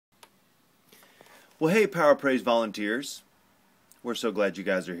Well, hey, Power Praise volunteers. We're so glad you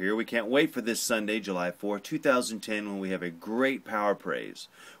guys are here. We can't wait for this Sunday, July 4th, 2010, when we have a great Power Praise.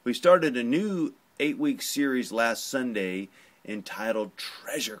 We started a new 8-week series last Sunday entitled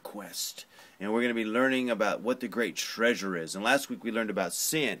Treasure Quest. And we're going to be learning about what the great treasure is. And last week we learned about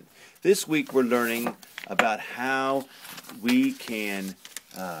sin. This week we're learning about how we can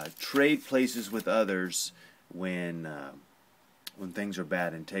trade places with others when things are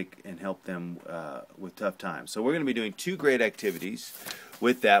bad and help them with tough times. So we're going to be doing two great activities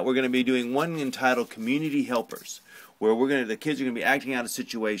with that. We're going to be doing one entitled Community Helpers, where the kids are going to be acting out a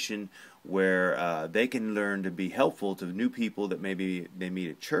situation where they can learn to be helpful to new people that maybe they meet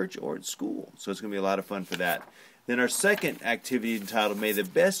at church or at school. So it's going to be a lot of fun for that. Then our second activity entitled May the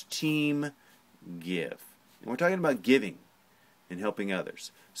Best Team Give. And we're talking about giving and helping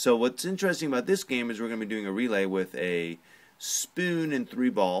others. So what's interesting about this game is we're going to be doing a relay with a spoon and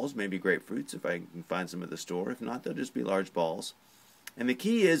 3 balls, maybe grapefruits if I can find some at the store. If not, they'll just be large balls. And the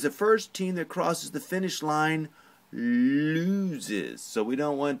key is the first team that crosses the finish line loses. So we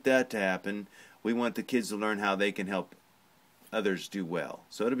don't want that to happen. We want the kids to learn how they can help others do well.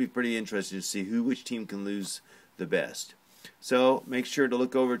 So it'll be pretty interesting to see which team can lose the best. So make sure to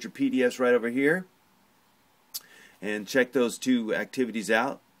look over at your PDFs right over here and check those two activities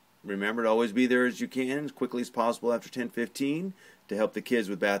out. Remember to always be there as you can, as quickly as possible after 10:15 to help the kids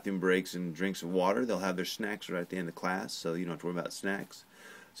with bathroom breaks and drinks of water. They'll have their snacks right at the end of class, so you don't have to worry about snacks.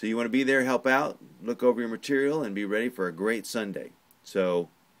 So you want to be there, help out, look over your material, and be ready for a great Sunday. So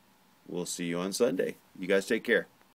we'll see you on Sunday. You guys take care.